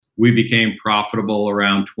we became profitable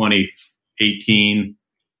around 2018.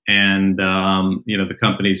 And, the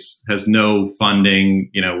company has no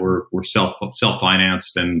funding. We're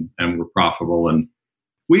self-financed and we're profitable. And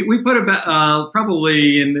we put about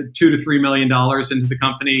probably in the $2 to $3 million into the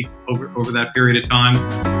company over that period of time.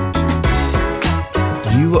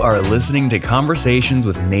 You are listening to Conversations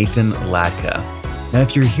with Nathan Latka. Now,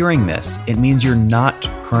 if you're hearing this, it means you're not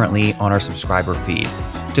currently on our subscriber feed.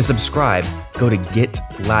 To subscribe, go to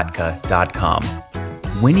getlatka.com.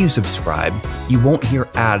 When you subscribe, you won't hear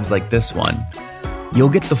ads like this one. You'll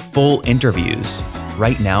get the full interviews.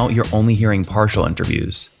 Right now, you're only hearing partial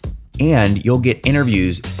interviews. And you'll get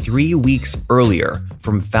interviews 3 weeks earlier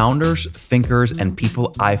from founders, thinkers, and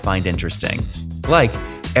people I find interesting. Like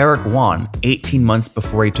Eric Yuan, 18 months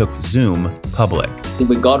before he took Zoom public.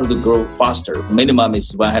 We got to grow faster. Minimum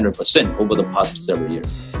is 100% over the past several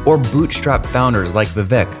years. Or bootstrap founders like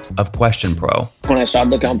Vivek of Question Pro. When I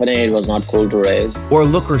started the company, it was not cool to raise. Or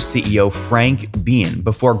Looker CEO Frank Bean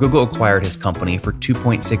before Google acquired his company for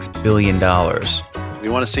 $2.6 billion. We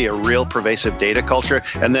want to see a real pervasive data culture,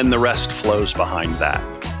 and then the rest flows behind that.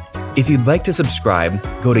 If you'd like to subscribe,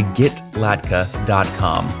 go to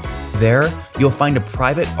getlatka.com. There, you'll find a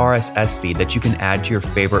private RSS feed that you can add to your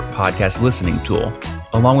favorite podcast listening tool,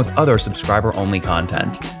 along with other subscriber-only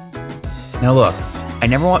content. Now look, I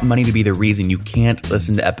never want money to be the reason you can't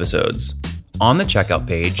listen to episodes. On the checkout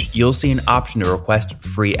page, you'll see an option to request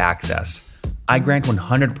free access. I grant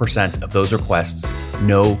 100% of those requests,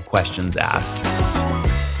 no questions asked.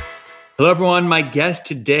 Hello, everyone. My guest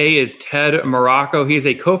today is Ted Morocco. He is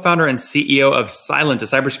a co-founder and CEO of Cylint, a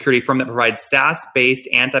cybersecurity firm that provides SaaS-based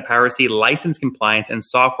anti-piracy license compliance and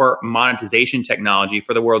software monetization technology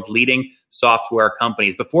for the world's leading software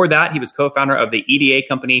companies. Before that, he was co-founder of the EDA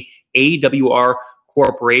company AWR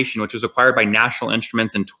Corporation, which was acquired by National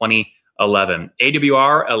Instruments in 2011.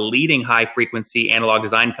 AWR, a leading high-frequency analog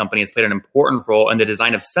design company, has played an important role in the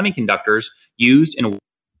design of semiconductors used in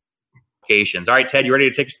applications. All right, Ted, you ready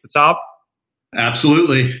to take us to the top?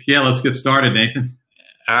 Absolutely. Yeah, let's get started, Nathan.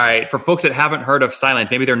 All right. For folks that haven't heard of Cylint,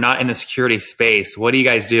 maybe they're not in the security space. What do you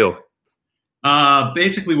guys do?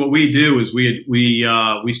 Basically, what we do is we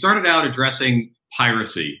started out addressing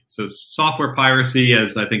piracy. So software piracy,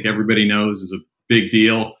 as I think everybody knows, is a big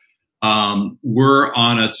deal. We're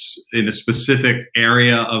in a specific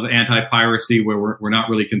area of anti-piracy where we're not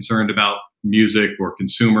really concerned about music or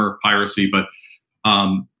consumer piracy, but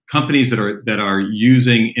companies that are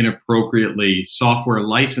using inappropriately software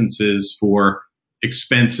licenses for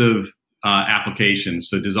expensive applications,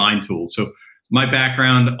 so design tools. So my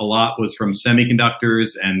background a lot was from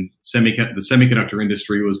semiconductors, and the semiconductor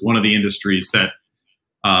industry was one of the industries that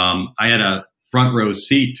I had a front row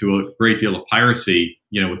seat to a great deal of piracy,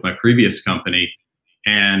 with my previous company.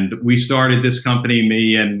 And we started this company,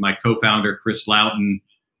 me and my co-founder, Chris Loughton.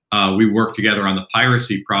 We worked together on the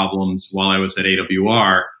piracy problems while I was at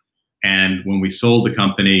AWR. And when we sold the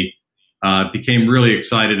company, became really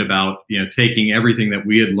excited about, taking everything that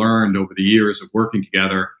we had learned over the years of working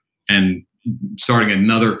together and starting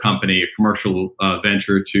another company, a commercial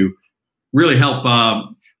venture to really help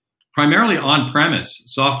primarily on-premise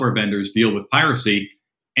software vendors deal with piracy.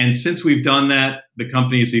 And since we've done that, the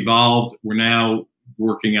company has evolved. We're now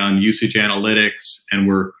working on usage analytics,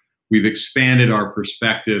 and we've expanded our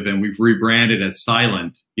perspective, and we've rebranded as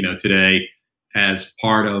Cylint, today, as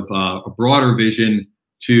part of a broader vision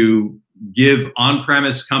to give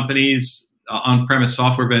on-premise companies, on-premise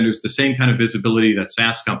software vendors, the same kind of visibility that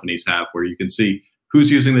SaaS companies have, where you can see who's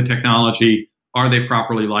using the technology, are they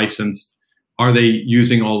properly licensed, are they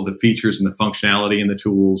using all of the features and the functionality in the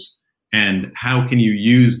tools, and how can you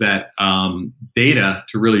use that data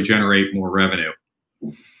to really generate more revenue.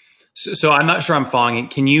 So I'm not sure I'm following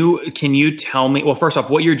it. Can you tell me, well, first off,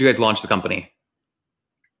 what year did you guys launch the company?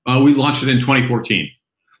 We launched it in 2014.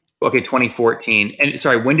 Okay, 2014. And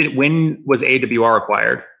sorry, when was AWR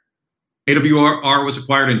acquired? AWR was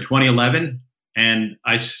acquired in 2011, and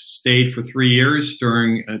I stayed for 3 years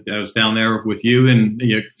during. I was down there with you and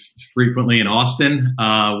frequently in Austin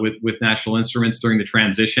with National Instruments during the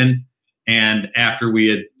transition. And after we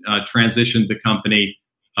had transitioned the company,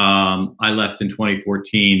 I left in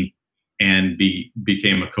 2014. And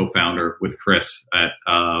became a co-founder with Chris at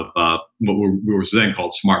what was then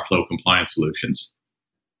called SmartFlow Compliance Solutions.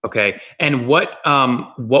 Okay, and what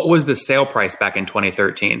was the sale price back in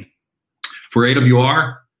 2013 for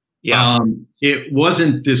AWR? Yeah, it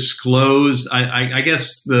wasn't disclosed. I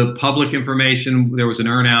guess the public information, there was an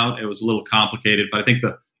earnout. It was a little complicated, but I think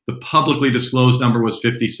the publicly disclosed number was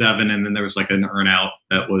 57, and then there was like an earnout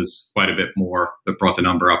that was quite a bit more that brought the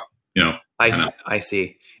number up. I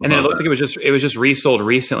see. And then it looks like it was just resold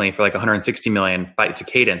recently for like 160 million to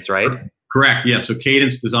Cadence, right? Correct. Yeah. So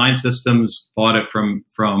Cadence Design Systems bought it from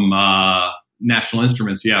National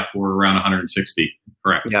Instruments. Yeah, for around 160.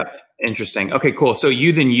 Correct. Yeah. Interesting. Okay, cool. So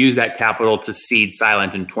you then use that capital to seed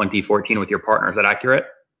Cylent in 2014 with your partner. Is that accurate?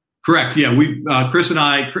 Correct. Yeah. Chris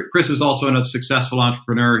is also a successful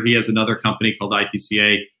entrepreneur. He has another company called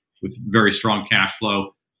ITCA with very strong cash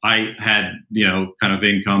flow. I had, kind of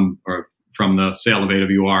income from the sale of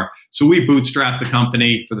AWR. So we bootstrapped the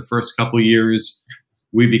company for the first couple of years.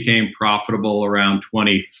 We became profitable around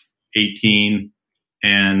 2018.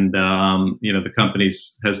 And, the company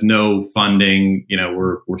has no funding.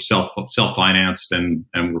 We're self-financed and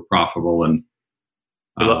we're profitable. And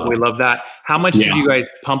we love that. How much did you guys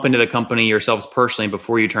pump into the company yourselves personally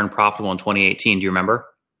before you turned profitable in 2018? Do you remember?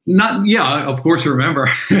 Of course I remember.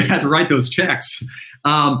 I had to write those checks.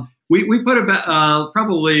 We put about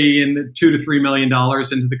probably in the $2 to $3 million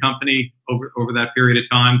into the company over that period of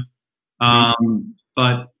time.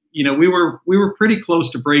 But we were pretty close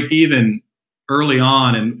to break even early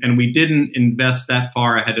on, and we didn't invest that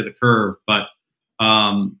far ahead of the curve. But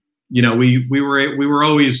we were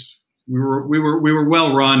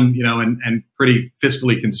well run, and pretty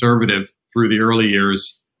fiscally conservative through the early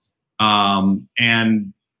years. And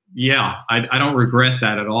I don't regret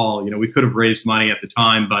that at all. We could have raised money at the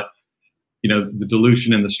time, but the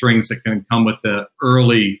dilution and the strings that can come with the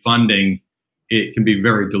early funding, it can be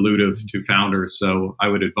very dilutive to founders. So I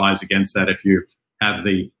would advise against that if you have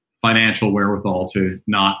the financial wherewithal to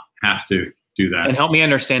not have to do that. And help me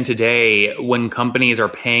understand today, when companies are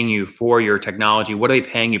paying you for your technology, what are they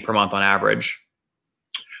paying you per month on average?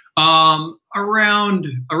 Around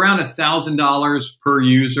 $1,000 per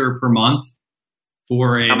user per month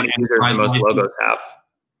for a. How many users do most logos have?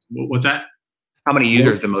 What's that? How many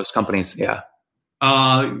users do most companies? Yeah.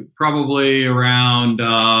 Probably around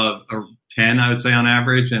 10, I would say, on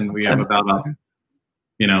average, and we have about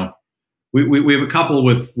we have a couple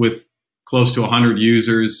with close to 100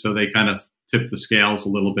 users, so they kind of tip the scales a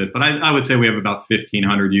little bit. But I would say we have about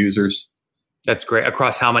 1,500 users. That's great.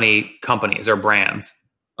 Across how many companies or brands?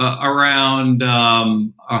 Around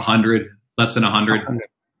 100, less than 100. 100.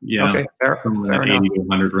 Yeah, okay, fair enough. 80 to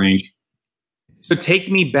 100 range. So take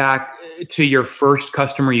me back to your first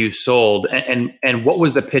customer you sold, and what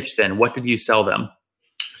was the pitch then? What did you sell them?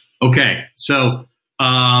 Okay, so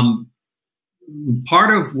part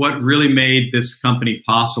of what really made this company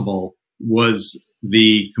possible was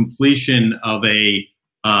the completion of a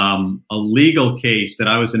legal case that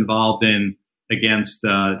I was involved in against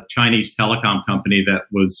a Chinese telecom company that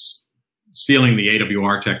was stealing the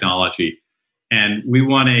AWR technology. And we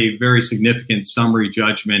won a very significant summary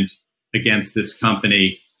judgment against this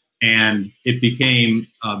company, and it became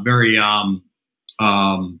very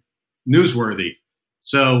newsworthy.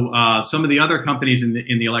 So some of the other companies in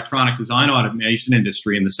the electronic design automation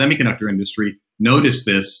industry and the semiconductor industry noticed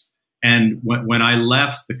this. And when I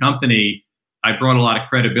left the company, I brought a lot of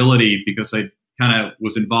credibility because I kind of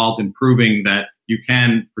was involved in proving that you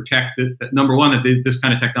can protect it. Number one, that this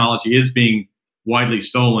kind of technology is being widely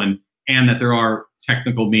stolen, and that there are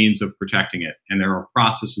technical means of protecting it. And there are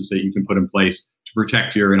processes that you can put in place to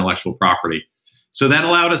protect your intellectual property. So that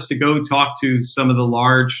allowed us to go talk to some of the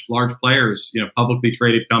large players, publicly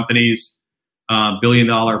traded companies, $1 billion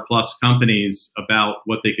plus companies, about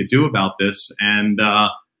what they could do about this. And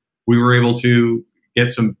we were able to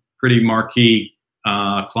get some pretty marquee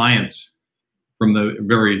clients from the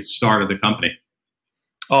very start of the company.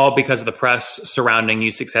 All because of the press surrounding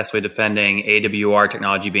you successfully defending AWR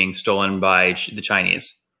technology being stolen by the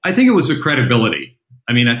Chinese. I think it was the credibility.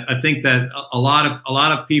 I mean, I think that a lot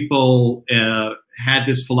of people had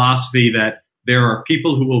this philosophy that there are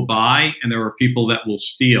people who will buy and there are people that will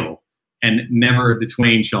steal, and never the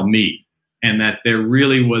twain shall meet. And that there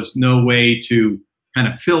really was no way to kind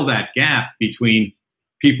of fill that gap between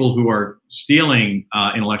people who are stealing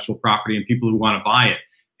intellectual property and people who want to buy it.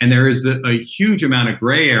 And there is a huge amount of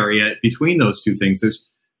gray area between those two things. There's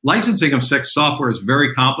licensing of sex software is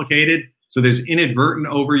very complicated. So there's inadvertent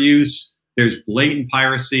overuse, there's blatant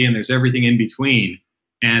piracy, and there's everything in between.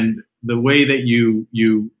 And the way that you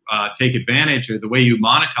take advantage, or the way you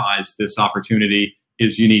monetize this opportunity,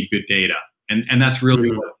 is you need good data. And that's really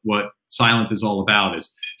what Cylent is all about,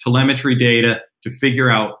 is telemetry data to figure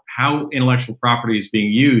out how intellectual property is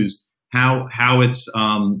being used, how it's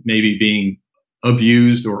maybe being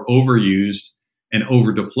abused or overused and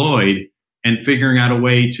overdeployed, and figuring out a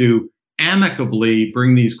way to amicably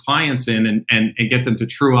bring these clients in and get them to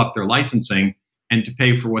true up their licensing and to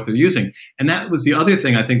pay for what they're using. And that was the other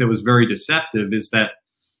thing I think that was very deceptive, is that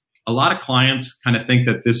a lot of clients kind of think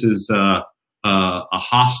that this is a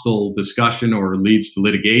hostile discussion or leads to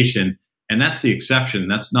litigation. And that's the exception.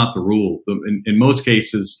 That's not the rule. In most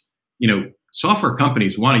cases, software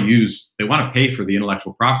companies want to pay for the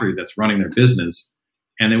intellectual property that's running their business,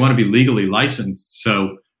 and they want to be legally licensed.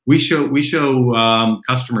 So we show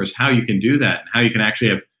customers how you can do that, and how you can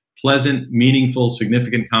actually have pleasant, meaningful,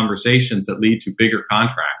 significant conversations that lead to bigger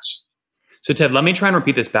contracts. So Ted, let me try and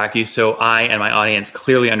repeat this back to you so I and my audience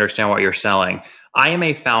clearly understand what you're selling. I am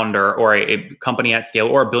a founder or a company at scale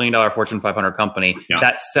or a $1 billion Fortune 500 company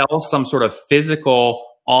that sells some sort of physical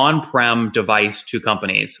on-prem device to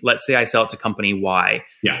companies. Let's say I sell it to company Y.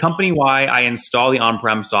 Company Y, I install the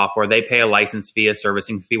on-prem software. They pay a license fee, a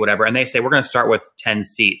servicing fee, whatever. And they say, we're going to start with 10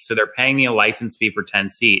 seats. So they're paying me a license fee for 10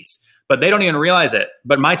 seats. But they don't even realize it.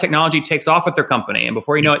 But my technology takes off with their company. And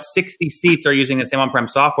before you know it, 60 seats are using the same on-prem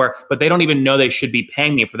software, but they don't even know they should be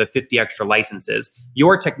paying me for the 50 extra licenses.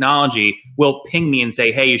 Your technology will ping me and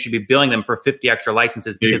say, hey, you should be billing them for 50 extra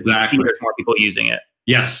licenses because we see there's more people using it.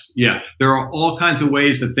 Yes. Yeah. There are all kinds of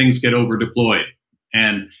ways that things get over deployed.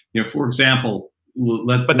 And, for example,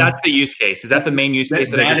 but that's the use case. Is that the main use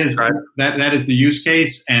case that I just described? That is the use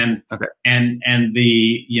case. And, and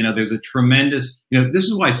the, there's a tremendous, this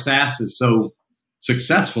is why SaaS is so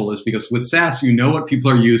successful, is because with SaaS, what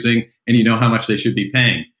people are using and you know how much they should be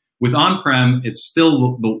paying. With on-prem, it's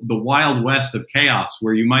still the wild west of chaos,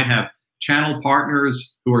 where you might have channel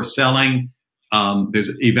partners who are selling.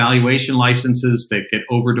 There's evaluation licenses that get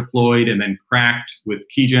over deployed and then cracked with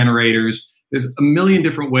key generators. There's a million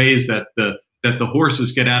different ways that the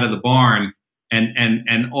horses get out of the barn,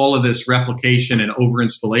 and all of this replication and over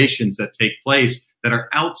installations that take place that are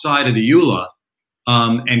outside of the EULA.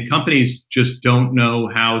 And companies just don't know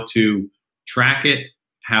how to track it,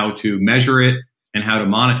 how to measure it, and how to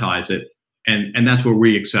monetize it. And that's where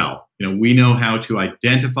we excel. We know how to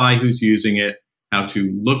identify who's using it, how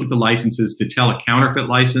to look at the licenses to tell a counterfeit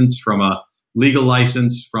license from a legal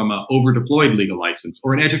license, from an over-deployed legal license,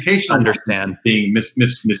 or an educational license being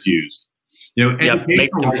misused.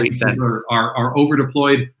 Educational licenses are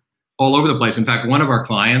over-deployed all over the place. In fact, one of our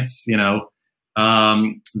clients, they have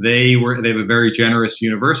a very generous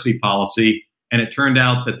university policy, and it turned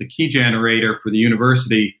out that the key generator for the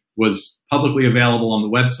university was publicly available on the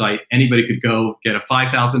website. Anybody could go get a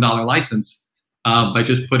 $5,000 license by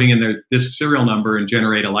just putting in their disk serial number and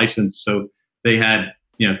generate a license. So they had,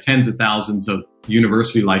 tens of thousands of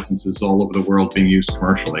university licenses all over the world being used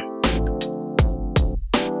commercially.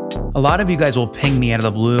 A lot of you guys will ping me out of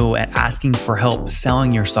the blue asking for help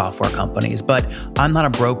selling your software companies, but I'm not a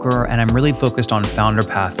broker and I'm really focused on Founder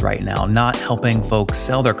Path right now, not helping folks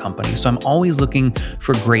sell their companies. So I'm always looking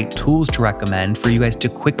for great tools to recommend for you guys to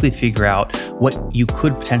quickly figure out what you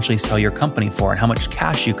could potentially sell your company for and how much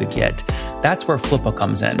cash you could get. That's where Flippa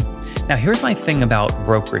comes in. Now, here's my thing about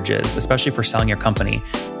brokerages, especially for selling your company.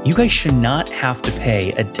 You guys should not have to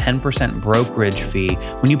pay a 10% brokerage fee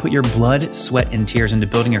when you put your blood, sweat, and tears into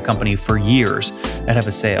building your company for years that have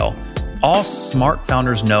a sale. All smart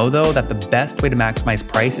founders know, though, that the best way to maximize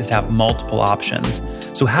price is to have multiple options.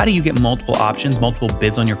 So how do you get multiple options, multiple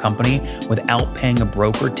bids on your company without paying a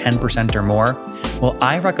broker 10% or more? Well,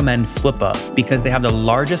 I recommend Flippa because they have the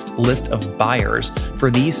largest list of buyers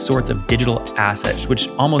for these sorts of digital assets, which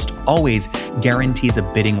almost always guarantees a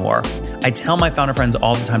bidding war. I tell my founder friends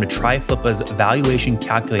all the time to try Flippa's valuation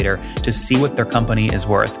calculator to see what their company is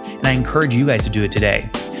worth. And I encourage you guys to do it today.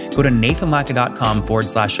 Go to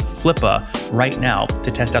nathanlatka.com/Flippa right now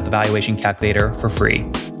to test out the valuation calculator for free.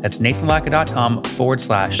 That's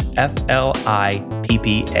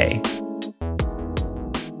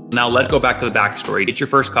nathanlatka.com/FLIPPA. Now let's go back to the backstory. Get your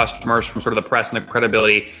first customers from sort of the press and the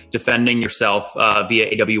credibility, defending yourself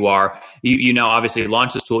via AWR. You now obviously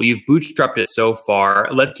launched this tool. You've bootstrapped it so far.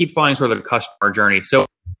 Let's keep following sort of the customer journey. So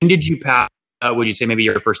when did you pass, would you say maybe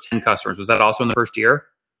your first 10 customers? Was that also in the first year?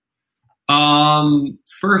 That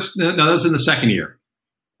was in the second year.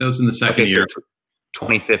 Second year. So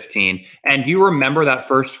 2015. And do you remember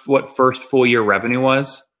what first full year revenue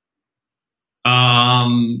was?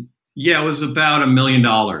 Yeah, it was about $1 million.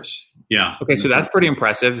 Yeah. Okay, so that's pretty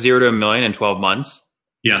impressive. 0 to $1 million in 12 months.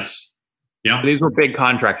 Yes. Yeah. These were big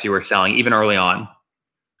contracts you were selling even early on.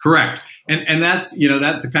 Correct. And that's,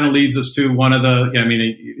 that kind of leads us to one of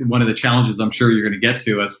the challenges I'm sure you're going to get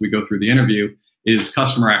to as we go through the interview is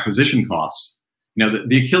customer acquisition costs.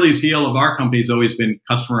 The Achilles heel of our company has always been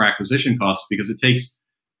customer acquisition costs because it takes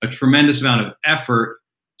a tremendous amount of effort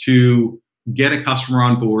to get a customer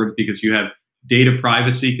on board because you have data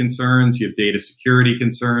privacy concerns, you have data security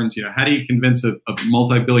concerns. How do you convince a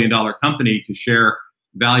multi-billion-dollar company to share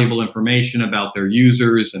valuable information about their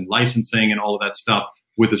users and licensing and all of that stuff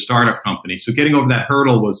with a startup company? So getting over that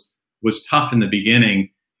hurdle was was tough in the beginning,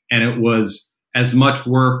 and it was as much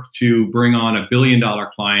work to bring on a $1 billion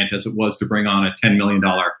client as it was to bring on a $10 million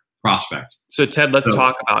prospect. So Ted, let's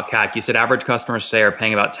talk about CAC. You said average customers today are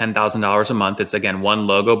paying about $10,000 a month. It's again one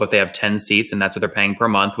logo, but they have 10 seats, and that's what they're paying per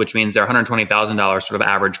month, which means they're $120,000 sort of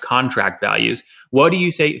average contract values. What do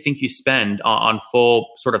you think you spend on full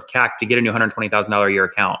sort of CAC to get a new $120,000 a year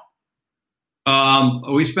account?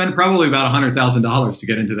 We spend probably about $100,000 to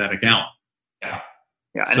get into that account. Yeah.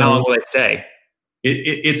 And how long will it stay?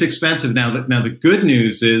 It's expensive now. The good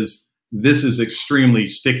news is this is extremely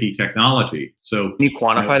sticky technology. So can you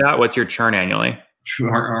quantify that? What's your churn annually?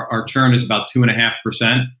 Our churn is about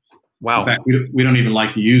 2.5%. Wow. In fact, we don't even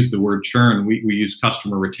like to use the word churn. We use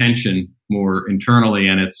customer retention more internally,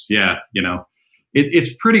 and it's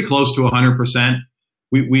pretty close to 100%.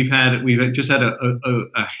 We've just had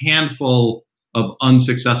a handful of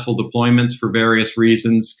unsuccessful deployments for various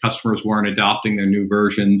reasons. Customers weren't adopting their new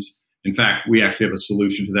versions. In fact, we actually have a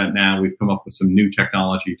solution to that now. We've come up with some new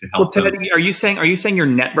technology to help them. Are you saying your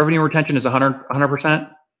net revenue retention is 100%?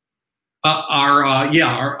 Our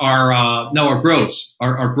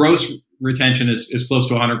gross retention is close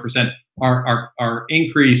to 100%. Our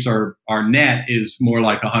increase, our net is more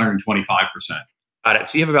like 125%. Got it.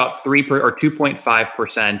 So you have about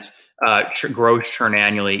 2.5% gross churn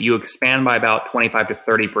annually. You expand by about 25 to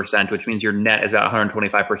 30%, which means your net is about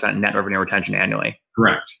 125% net revenue retention annually.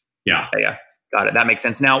 Correct. Yeah. Got it. That makes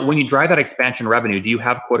sense. Now, when you drive that expansion revenue, do you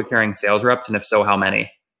have quota carrying sales reps? And if so, how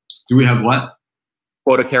many? Do we have what?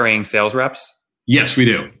 Quota carrying sales reps? Yes, we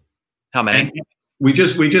do. How many? And we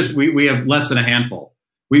have less than a handful.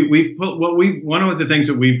 One of the things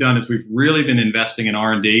that we've done is we've really been investing in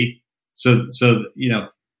R&D. So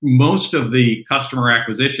most of the customer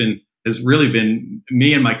acquisition has really been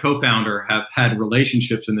me and my co-founder have had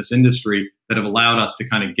relationships in this industry that have allowed us to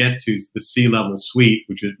kind of get to the C-level suite,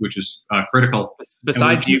 which is critical.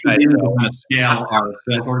 Besides you guys, scale our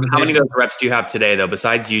sales organization. How many of those reps do you have today, though?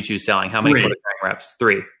 Besides you two selling, how many quota carrying reps?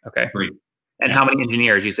 3. Okay. 3. And how many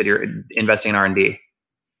engineers? You said you're investing in R&D.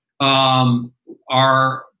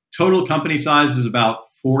 Our total company size is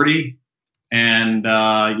about 40, and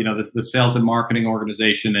the sales and marketing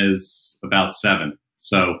organization is about 7.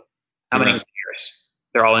 So. How many engineers?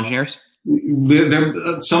 They're all engineers?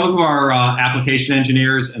 Some of them are application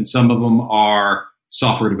engineers, and some of them are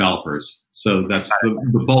software developers. So that's the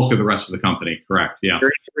bulk of the rest of the company. Correct. Yeah.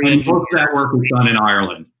 And most of that work was done in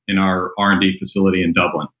Ireland, in our R&D facility in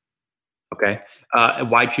Dublin. Okay.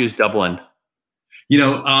 Why choose Dublin?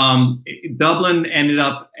 Dublin ended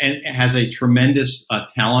up and has a tremendous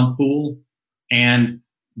talent pool, and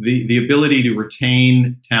the ability to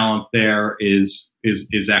retain talent there is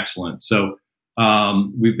excellent. So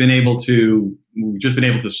we've just been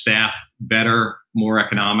able to staff better, more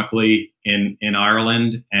economically in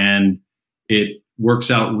Ireland, and it works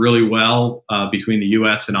out really well between the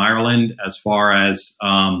U.S. and Ireland as far as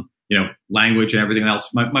language and everything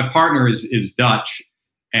else. My partner is Dutch,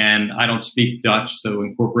 and I don't speak Dutch, so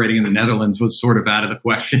incorporating in the Netherlands was sort of out of the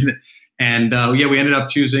question. And we ended up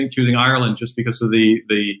choosing Ireland just because of the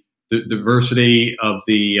diversity of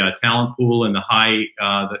the talent pool and the high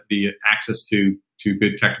the access to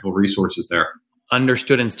good technical resources there.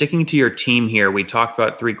 Understood. And sticking to your team here, we talked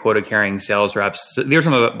about 3 quota carrying sales reps. These are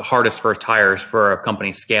some of the hardest first hires for a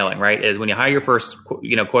company scaling, right? Is when you hire your first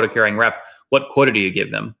quota carrying rep, what quota do you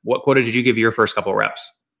give them? What quota did you give your first couple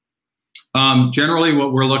reps? Generally,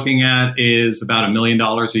 what we're looking at is about $1 million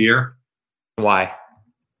a year. Why?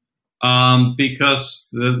 Because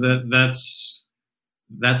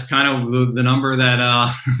that's kind of the number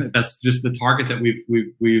that that's just the target that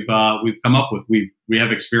we've come up with. We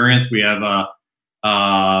have experience. We have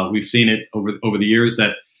we've seen it over the years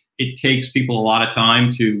that it takes people a lot of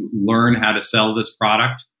time to learn how to sell this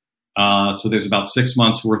product. So there's about 6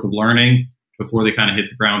 months worth of learning before they kind of hit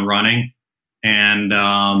the ground running. And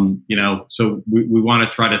so we want to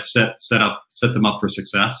try to set them up for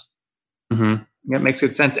success. Mm-hmm. Yeah, it makes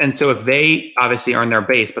good sense. And so if they obviously earn their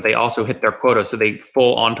base, but they also hit their quota, so they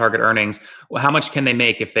full on target earnings, well, how much can they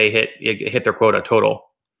make if they hit their quota total?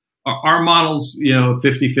 Our model's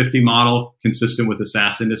 50-50 model, consistent with the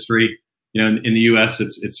SaaS industry. In the US,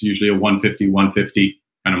 it's usually a 150-150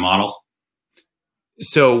 kind of model.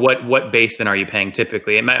 So what base then are you paying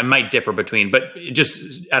typically? It might differ between, but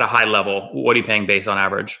just at a high level, what are you paying base on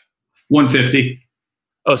average? 150.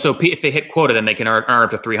 Oh, so if they hit quota, then they can earn up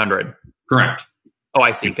to 300. Correct. Oh,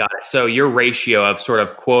 I see. Got it. So your ratio of sort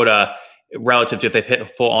of quota relative to if they've hit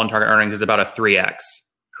full on-target earnings is about a 3x.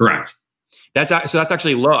 Correct. That's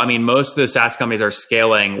actually low. I mean, most of the SaaS companies are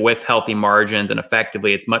scaling with healthy margins, and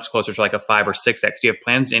effectively, it's much closer to like a 5 or 6x. Do you have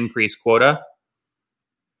plans to increase quota?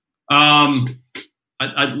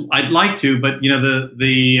 I'd like to, but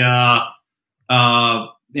I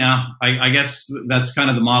guess that's kind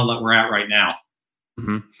of the model that we're at right now.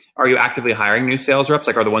 Mm-hmm. Are you actively hiring new sales reps?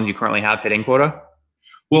 Like, are the ones you currently have hitting quota?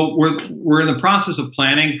 Well, we're in the process of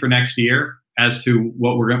planning for next year as to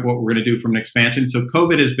what we're going to do from an expansion. So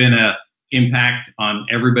COVID has been a impact on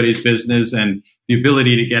everybody's business, and the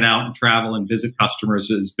ability to get out and travel and visit customers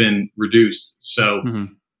has been reduced. So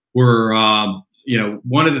we're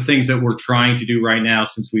one of the things that we're trying to do right now,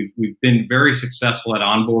 since we've been very successful at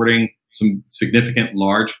onboarding some significant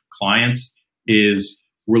large clients, is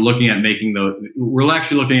we're actually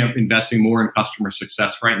looking at investing more in customer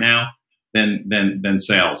success right now than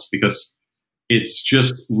sales, because it's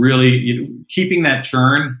just really keeping that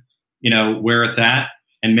churn, where it's at,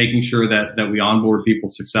 and making sure that we onboard people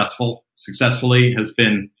successfully has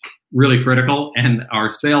been really critical. And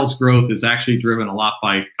our sales growth is actually driven a lot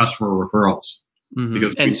by customer referrals.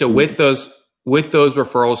 Because so with those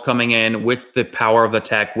referrals coming in, with the power of the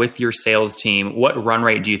tech, with your sales team, what run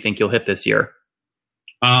rate do you think you'll hit this year?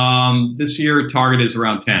 This year target is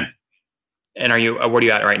around 10. And what are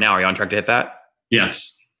you at right now? Are you on track to hit that?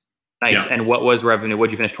 Yes. Nice. Yeah. And what was revenue? What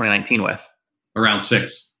did you finish 2019 with? Around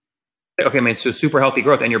 6. Okay, man. So super healthy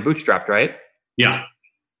growth, and you're bootstrapped, right? Yeah.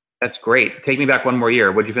 That's great. Take me back one more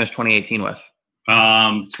year. What did you finish 2018 with?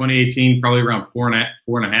 2018, probably around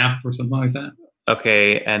 4.5 or something like that.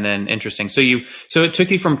 Okay, and then interesting. So it took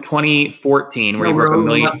you from 2014 where you broke $1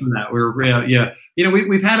 million.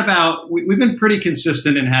 We've been pretty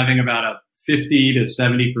consistent in having about a 50 to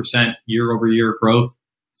 70% year over year growth.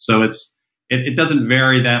 So it doesn't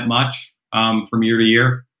vary that much from year to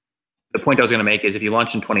year. The point I was going to make is if you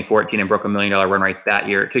launched in 2014 and broke $1 million run rate that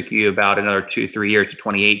year, it took you about another 2-3 years to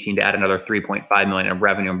 2018 to add another 3.5 million of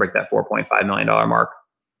revenue and break that $4.5 million mark.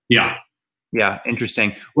 Yeah. Yeah,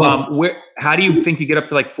 interesting. Well, how do you think you get up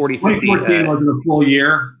to like 40, 50? 2014 wasn't a full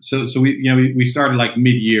year, so we started like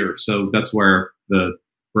mid-year, so that's where the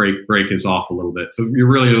break is off a little bit. So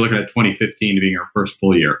you're really looking at 2015 being our first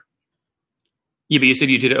full year. Yeah, but you said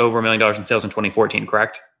you did over $1 million in sales in 2014,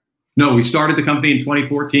 correct? No, we started the company in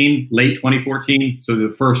 2014, late 2014. So the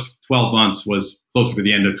first 12 months was closer to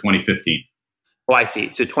the end of 2015. Oh, I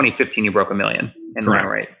see. So 2015, you broke $1 million in run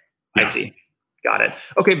rate. Yeah. I see. Got it.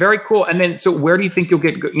 Okay, very cool. And then, so where do you think you'll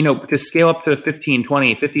get, to scale up to 15,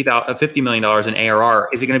 20, $50 million in ARR?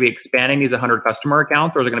 Is it going to be expanding these 100 customer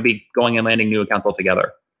accounts, or is it going to be going and landing new accounts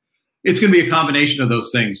altogether? It's going to be a combination of those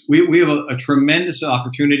things. We have a tremendous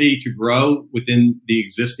opportunity to grow within the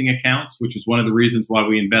existing accounts, which is one of the reasons why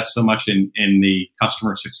we invest so much in the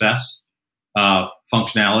customer success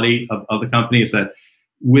functionality of the company, is that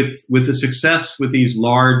with the success with these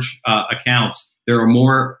large accounts, there are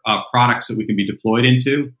more products that we can be deployed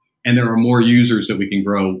into, and there are more users that we can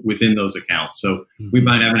grow within those accounts. So we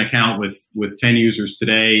might have an account with 10 users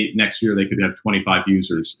today. Next year, they could have 25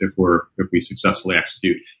 users if we successfully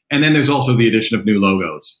execute. And then there's also the addition of new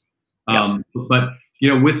logos. But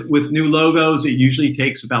with new logos, it usually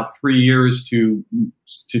takes about 3 years to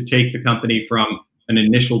take the company from an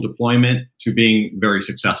initial deployment to being very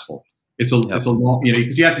successful. It's a long,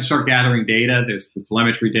 because you have to start gathering data. There's the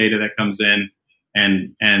telemetry data that comes in,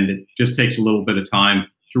 and it just takes a little bit of time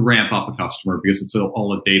to ramp up a customer because it's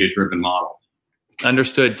all a data-driven model.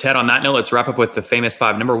 Understood. Ted, on that note, let's wrap up with the famous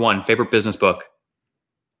 5. Number 1, favorite business book?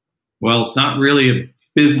 Well, it's not really a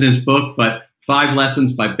business book, but 5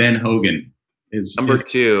 Lessons by Ben Hogan is Number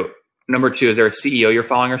 2, is there a CEO you're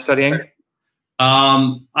following or studying?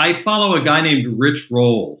 I follow a guy named Rich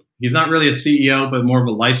Roll. He's not really a CEO, but more of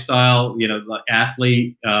a lifestyle,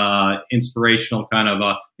 athlete, inspirational kind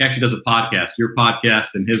of. He actually does a podcast. Your podcast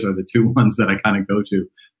and his are the 2 ones that I kind of go to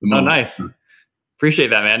the most. Oh, nice.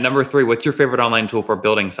 Appreciate that, man. Number 3, what's your favorite online tool for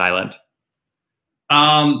building silent?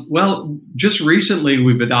 Well, just recently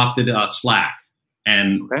we've adopted Slack,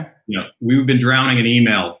 and we've been drowning in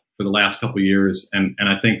email for the last couple of years, and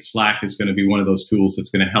I think Slack is going to be one of those tools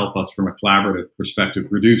that's going to help us from a collaborative perspective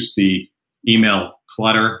reduce the email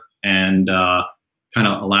clutter and kind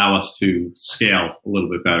of allow us to scale a little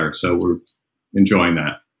bit better. So we're enjoying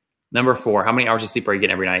that. Number 4, how many hours of sleep are you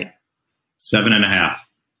getting every night? 7.5.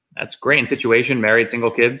 That's great. And situation, married,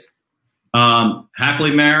 single, kids?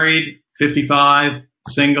 Happily married, 55,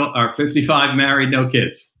 single, or 55 married, no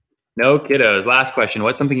kids. No kiddos. Last question.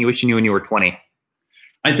 What's something you wish you knew when you were 20?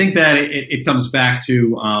 I think that it comes back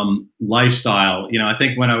to lifestyle. I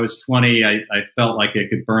think when I was 20, I felt like I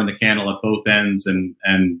could burn the candle at both ends and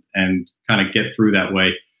kind of get through that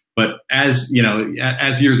way. But as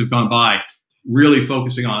years have gone by, really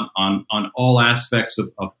focusing on all aspects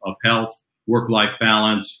of health, work-life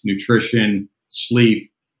balance, nutrition,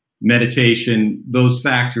 sleep, meditation, those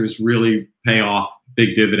factors really pay off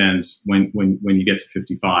big dividends when you get to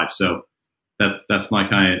 55. So that's my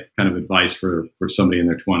kind of advice for somebody in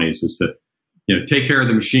their 20s is to, take care of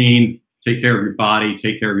the machine, take care of your body,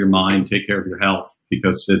 take care of your mind, take care of your health,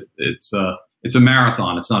 because it's a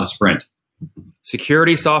marathon. It's not a sprint.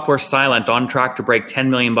 Security Software Silent on track to break $10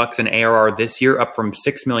 million in ARR this year, up from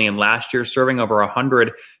 $6 million last year, serving over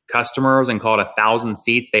 100 customers and called 1,000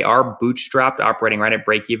 seats. They are bootstrapped, operating right at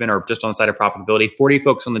break even or just on the side of profitability. 40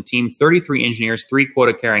 folks on the team, 33 engineers, 3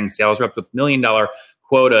 quota-carrying sales reps with $1 million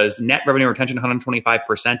quotas, net revenue retention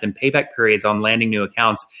 125%, and payback periods on landing new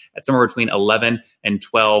accounts at somewhere between 11 and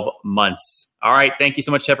 12 months. All right. Thank you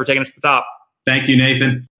so much, Ted, for taking us to the top. Thank you,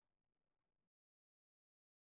 Nathan.